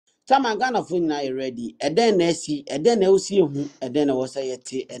Chama Ghana phone na ready. And then see, and then I see who, and then I was say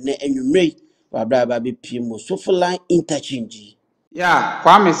and then enumerate. Wabra baby pimo Sofoline Interchange. Yeah,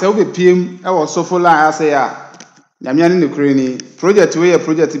 Kwame say we PM e wo Sofoline ase ya. Nyamia ne kure ni project we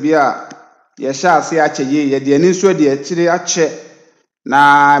project bi a ye sha ase ache ye de ani nso de akire ache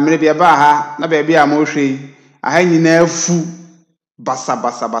na mere bi ba ha na ba bi a mo hwe aha nyina afu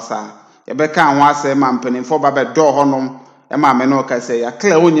basa ye be kan ho ase ma mpanimfo ba be do honom e ma me no ka say ya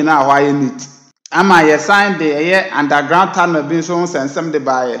clear ho nyina ho aye neat ama ye sign de ye underground tunnel bi so sensem de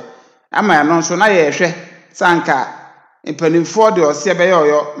ba ye ama ya no nso na ye hwe sanka mpanimfo de ose be ye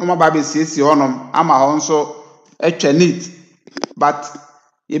oyo no ma ba be siesie honom ama ho nso etwa neat but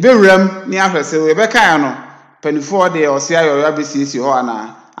ye be wram ni ahwese we be kan no mpanimfo de ose ayo be siesie ho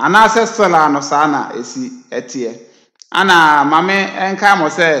ana sesela no sa na esi etie ana mame enka mo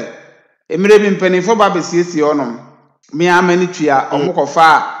se emire bi mpanimfo ba be siesie honom me amani tua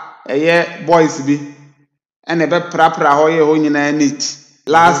omokofa eye boys bi ene be prapra ho ye ho nyina neat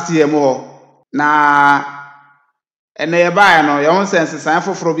last year mo ho na ene ye ba no ye won sense san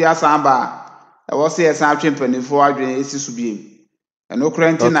foforo bi asan ba e wo se ye san atwe mpanimfo adwen esi so biem eno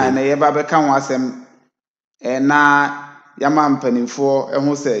kurenti na ene ye ba be ka ho asem na yama mpanimfo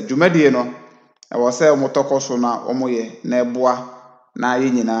ho se dwumadie no e wo se omotokoso na omoye na eboa na ye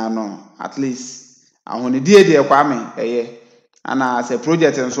nyina no at least ahonedie de Kwame eye ana se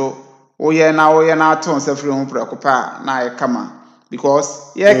project nso woye na aton safiri ho prekopa na ye kama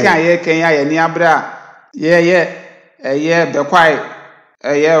because ye kan ya ni abra ye bekwai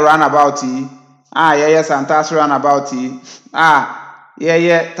ye runabout yi ye santas runabout yi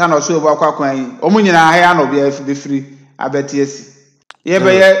ye tanoso obo kwakwan yi omunyina ha ya no bia befiri abetiesi ye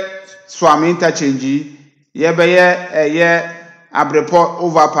be ye Sofoline Interchange ye be ye abrepo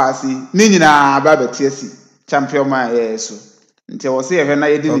overpass ni nyina aba betiesi champion ma yeso nti wo se ye hwe na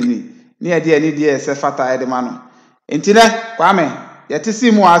ye di ni ye de ani de se fata ye de ma no nti ne Kwame ye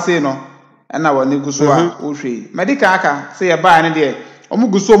tisi mu ase no na woni guso a wo hwe medical aka se ye ba ne de omu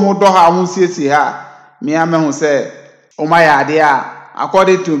guso mu do ha mu siesie ha me amahu se o ma ya de a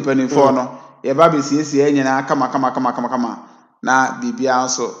according to mpanimfo no ye ba be siesie nyina kama na bibia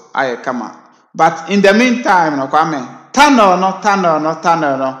nso aye kama but in the meantime no Kwame tunnel no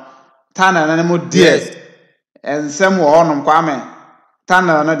mo die ensem wo honom Kwame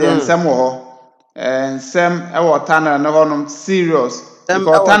tunnel no de ensem wo ho ensem e wo tunnel no honom serious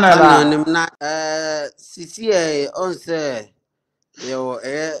because tunnel na sisi on say yo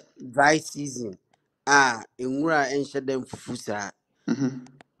dry season enwura enhye dem fufu sa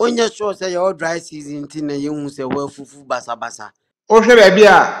onye sure say your dry season tin na yehu say wa fufu basa o hwe ba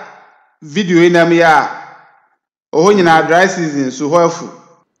bia video inam ya o nyina dry season so ho afu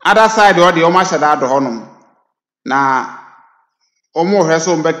other side o de o ma hyeda do honom na omo hwe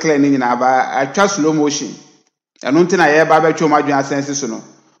so mbe clear ni nyina ba atwa slow motion eno ntina ye ba ba twa o ma dwen asense so no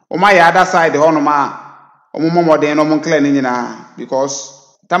o ma ya other side honom omo momoden no mo clear ni nyina because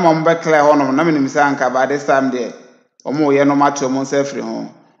tama mbe clear honom na menim say anka ba this time there omo ye no ma to mo safri ho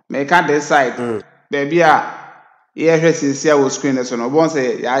me ka this side baby a ye hwe sinsia wo screen so no bon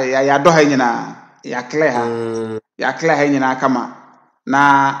say ya do ha nyina ya clear ha nyina kama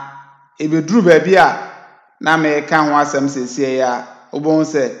na ebeduru baby a na me ka ho asem sesie ya obon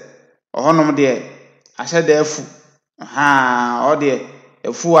say ohonom de ahye da afu o de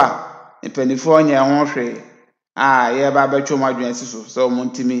afu a mpanifo onye ho hwe ye ba betwo madwen siso so mo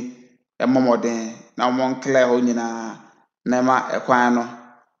ntimi emomoden na mo nkle ho nyina na ma ekwan no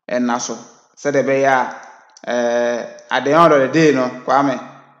enna so se de be ya at the end of the day no Kwame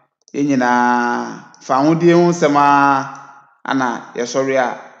nyina fa hodie hu sema ana ye sorry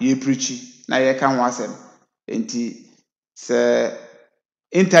a ye preachi na ye ka ho asem enti se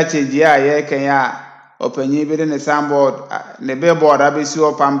interchange ya ye kan ya opanyi bi de ne soundboard ne billboard abesi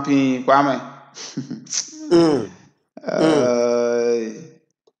o pampin Kwame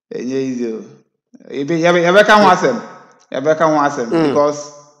enye izo ye be ka ho asem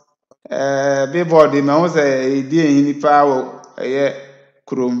because billboard me ho say di ehini pa wo ye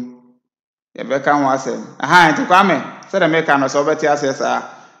krom ye be ka ho asem nti Kwame se de me ka no so beti asesa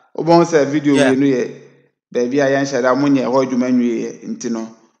obon say video we no ye baby a ye nheda munye ho adwuma nwie nti no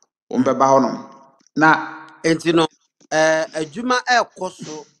ombeba ho no na enti no adwuma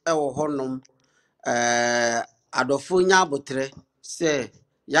ekoso wo honom adofo nya abotre se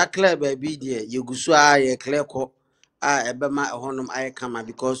ya clear baby de yegusu ye clear ko ebema honom aye kama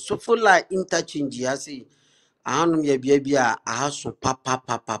because Sofoline Interchange ya say ahanum ye bia ahaso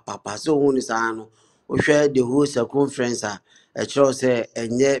papa so hunu sa no wo hwe the whole circumference kiro say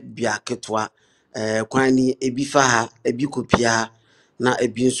enye bia ketwa kwan ni ebi fa ha ebi kopia na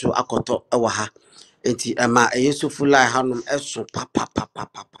ebi nso akoto ewa ha enti ema Sofoline hanom eso pa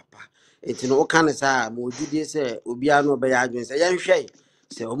enti no kan sa mo gidie se obi anu be ya adwen se yenhwe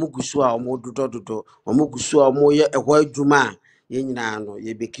se omugusu a omododododo omugusu a omoye ehwa adwuma ye nyina no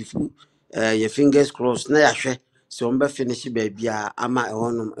ye bekifu ye fingers crossed na ya hwe se ombe finish ba bia ama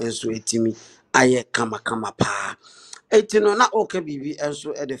ehonom enso etimi aye kama pa etino na oka bibi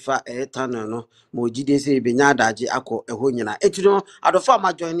enso edefa etano no mo gide se benya adaje akọ eho nyina etino adofa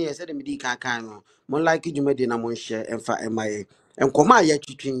ma join ne se de medi kan no mo like dwumade na mo nhye emfa emaye enkoma ya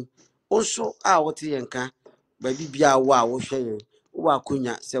twitwin onso a wote yenka ba bibia wo a wo hwe yen wo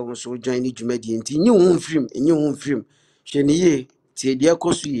akonya se wo so join ne dwumade enti nyi wo mfrim hwe ne ye tie de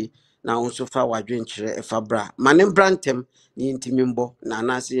ekosuye na onso fa wadwen kire efa bra manem brantem ni ntimi mbo na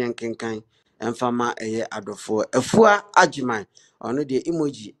anase yenkenkan emfama eye adofo afua agiman ono de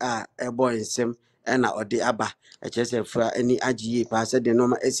emoji a ebo ensem na ode aba echese afua ani agiye pa se de no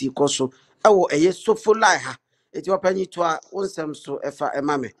ma esi koso ewo eye Sofoline ha eti opanyi to a onsem so efa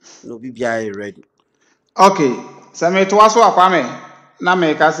emame no bibia e ready. Okay, so me to aso akwame na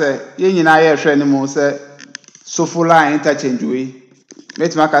me ka se ye nyina ye hwe ne mu se Sofoline Interchange we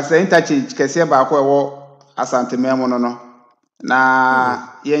metima ka se interchange kese ba ko ewo Asante Memo no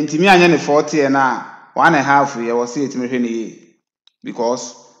na ye ntimi anya ne 40 na 1.5 ye wo se etimi hwe ne ye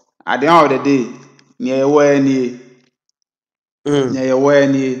because at the end of the day nye we ni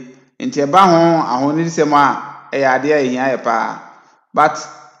nti eba ho ahoni sem a ade a ehia ye pa but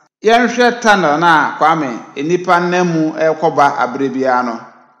yenhwe tunnel na kwame enipa namu ekoba abrebia no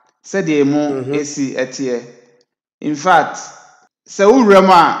se de mu esi etie in fact se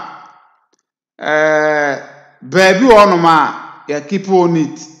wuram a baabi wonom a ya keep on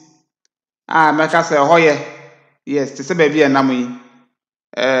it meka se hoye yes te se baabi enam yi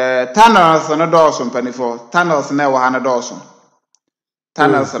tunnels no dawson panifo tunnels na wa ha no dawson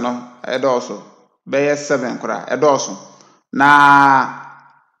tunnels no dawson be 7 kura dawson na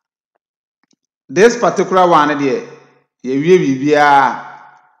this particular one there ye wie bibia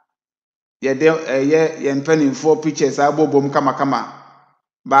ye de ye mpanimfo pictures abobom kama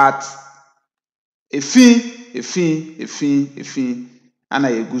but efi ana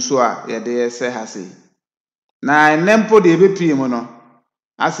ye guso a ye de se hase na nempo de bepie mu no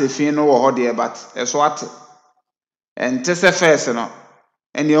ase fi no wo ho de but eso ate ente se first no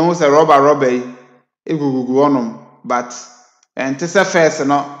eni ohun se rubber yi egugugu onom but ente se first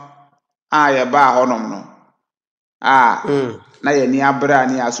no ye ba honom no na ye ni abra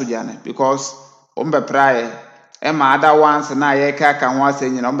ni asoja ne because ombe praye e ma ada once na ye ka ho ase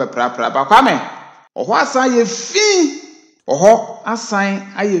nyina ombe pra ba kwame oho asan ye fi oho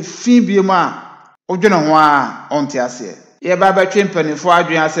asan aye fi bi ma odwene ho a onte ase ye ba ba twempanifo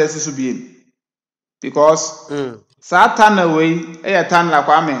adwen ase su bi because sa na we e tan la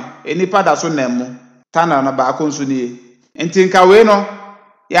kwame enipa da so na mu tana na ba konsu ni enti nka we no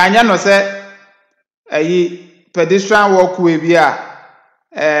ya anya no se ayi pedestrian walkway bi a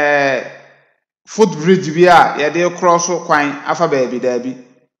footbridge bi a ye de cross kwan afa ba bi da bi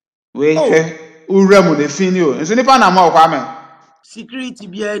we hwe uramu de fini o nso nipa na ma kwame Security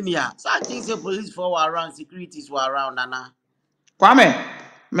be ania. So I think the police for around, securities were around, Nana. kwame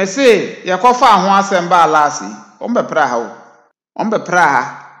me say ye kofa ho asem ba last ombe pra ha o ombe pra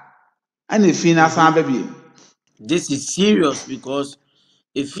ha ana fini asan ba bi. This is serious because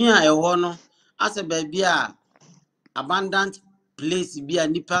if you are a one, as a baby, abundant place be a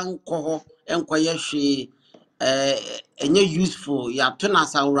nipan koho and kwaye any useful ya tuna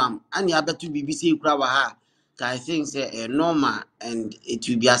sauram and ya better BBC krawa I think say normal and it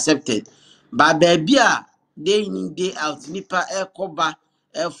will be accepted. But baby day in day out nipa koba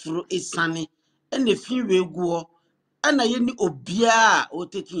fru isane and the few we go and I any obia or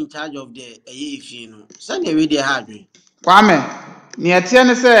taking charge of the no send away the hard. kwame ne etie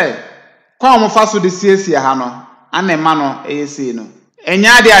ne se kwa mo fa so de siesie ha no ana ma no eyesi no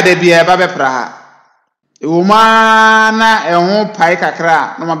enya de ade bia ba be pra ha ewoma na eho pai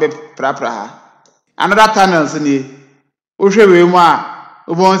kakra no ma be pra ha another tunnels ni o hwe we mu a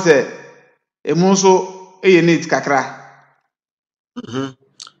obon se emu so eye neat kakra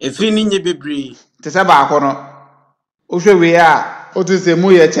Efini nye bebre te se ba akọ no o hwe we a o tu se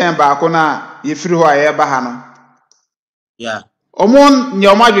mu ye chen ba akọ na ye firi ho a ye ba ha no yeah omon nye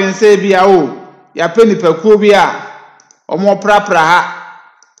omadwen se bia o ya penipakuo bi a omo prapra ha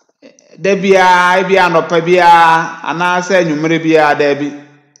da bia no pa bia ana se nwumre bia da bi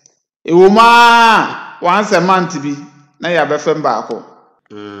ewoma once a month bi na ya befem ba akọ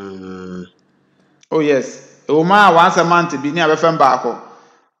oh yes ewoma once a month bi na ya befem ba akọ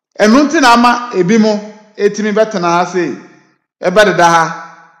enunti na ama ebi mo etimi betena ha se eba de da ha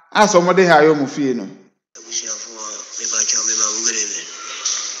aso mo de ha yo mu fie no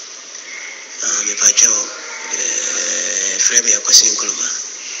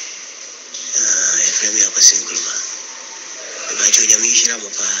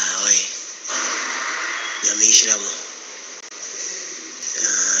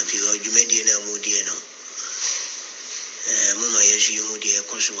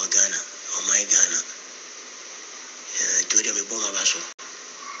Ghana, oh my Ghana, to the Boma Basso,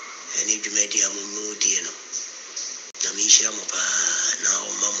 and if you made a moody, Namisha Mopa, now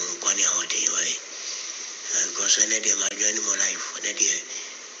Mamma Quania or day, because I need my animal life, and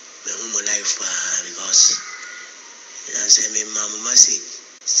my home life, because as I mean, Mamma Massy,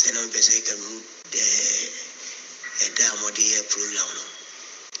 send on Pesaka, the dam or the air program,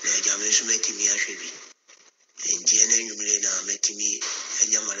 the Jamis met me actually, and Jenna, you met me,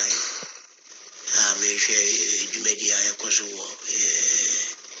 and Yama life. I may share media, a Kosovo,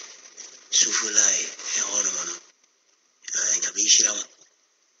 Sofoline, a ornament, Yamishiram,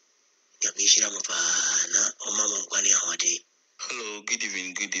 or Mamma Quania Holiday. Hello, good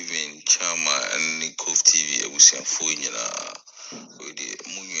evening, Chama and COVTV with the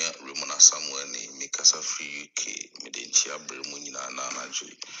Munya Ramona Samuel, Mikasa Free UK, Medentia Bremunina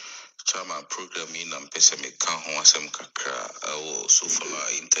Nanaji. Chama programming and Pesame Kaho Asem Kakra, or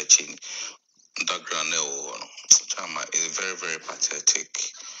Sofoline Interchange. Underground Chama is very, very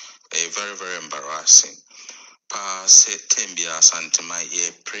pathetic, very, very embarrassing. Pa se tembia santima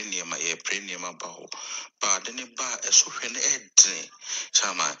ye premium about but then ba so hwene edne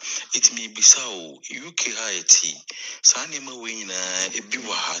Chama it me bisao UK IT sanima we na ebi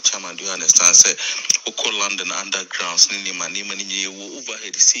wa ha Chama do you understand say oko London undergrounds ni mani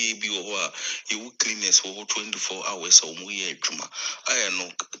overhead see bi wo you cleaners for 24 hours so mu ye adwuma I no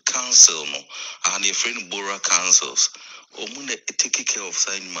council no and your friend Borough councils omune take care of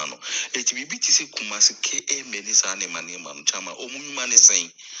sign mano it be BTC KUMASI KA many sane mani man Chama omu mani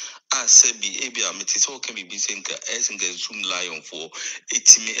saying sebi ebi ameti so can be senka esinga zoom lion for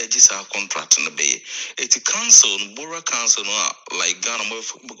etimi edges our contract no be it council Borough council no like Ghana mo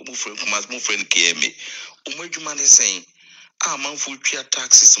friend KUMASI mo friend KMA omu adwuma ne saying manfo twa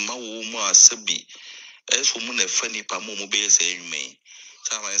taxes ma wo mu sebi eso mu na fani pa mo be say anwume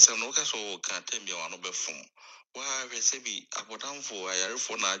Chama ensem no ka so kan tembia wano be fom why we say be abodan for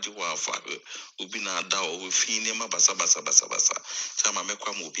ayarefo na agi ho afa obi na da o fi ni ma basa Chama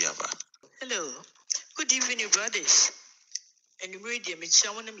mekwa mo obi aba. Hello, good evening brothers and radio me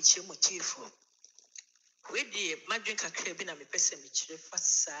chawo na me che motif we di madwen kakra bi na me pese me kire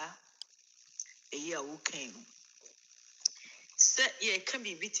fasa eyi a wo kan say ye can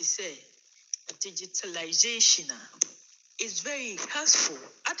be bit say digitalization is very helpful.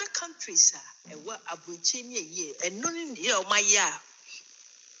 Other countries are what abuchi ni ye and none ye o my ya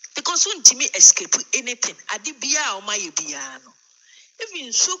because when me escape anything adi bia o my bia no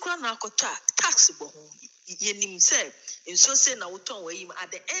even so kra na akota tax bo ho ye nim say in so say na woton wa yim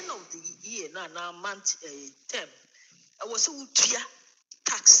at the end of the year na month term I was so utua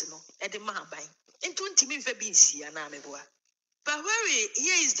tax no e de ma ban into ntimi fa bi nsia na meboa but where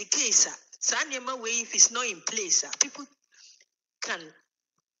here is the case sanema way if it's not in place people can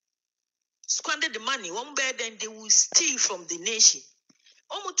squander the money one bed and they will steal from the nation.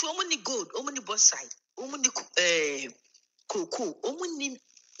 Omuni gold, omuni bauxite, omuni cocoa, omuni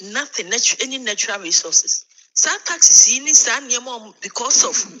nothing, any natural resources. Some taxes in San because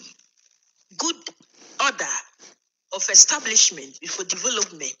of good order of establishment for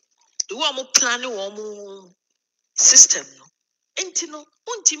development. The one planning one system. Ain't no,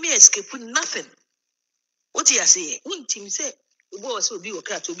 won't me escape nothing. What do you say? Won't him say? Was will be a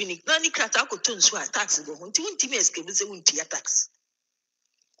cat to be nani cat to tax go until me escape the tax.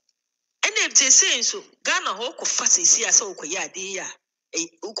 And if they say so, Ghana hawk of fussy see us all ya a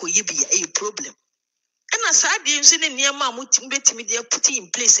uko yibi a problem. And as I didn't see near mamma bet me there putting in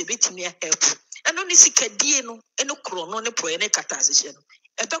place a bit near help. And only sick a dieno and no chrono no pro any catazation.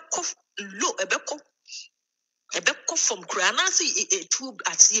 A back off low a back from Kranasi a tube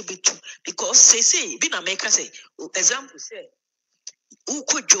at CB2 because they say, been a maker say, example say.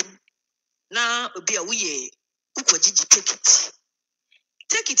 Uko jom na obi a wuye uko jiji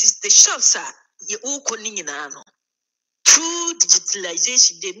take it is the shops ye uko ni nyina no through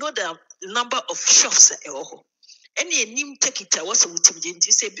digitalization they know the number of shops any nim take it was wutim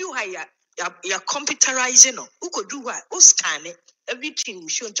say bi ya computerizing no uko do what o scan it everything we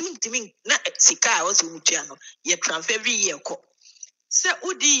show ntimi na sika was wutia no ye transfer every year ko say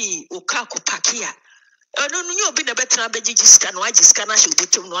udi uka ko pakia no you be the better be scan no agi scan na she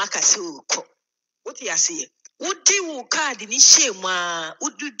betum no aka say ko what you say Would you card in shame?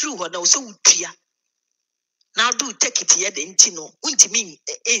 Would you do what I was so dear? Now do take it here, the intino, wouldn't mean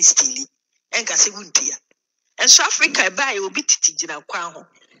instantly, and I say, would dear. And South Africa buy will be teaching our crown.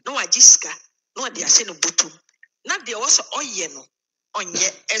 No, I jiska, no, they are saying a bottom. Not there was all yeno on ye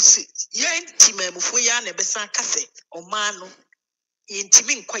as ye intimate before yan a besan cafe or mano.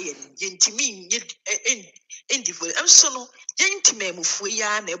 Intimate quiet, intimate indifferent. I'm so no, intimate before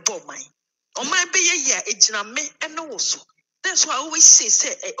yan a bomb mine. On my be a year, it's not me and also. That's why I always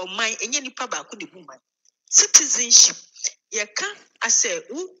say, on my any papa could be woman. Citizenship, ye can I say,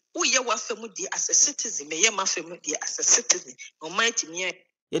 who ye were family as a citizen, may ye my family as a citizen, on my team.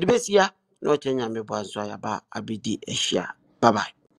 Yɛde bɛsia na ɔkyɛ nyame bɔ aso ayaba abɛdi ahyia. Bye bye.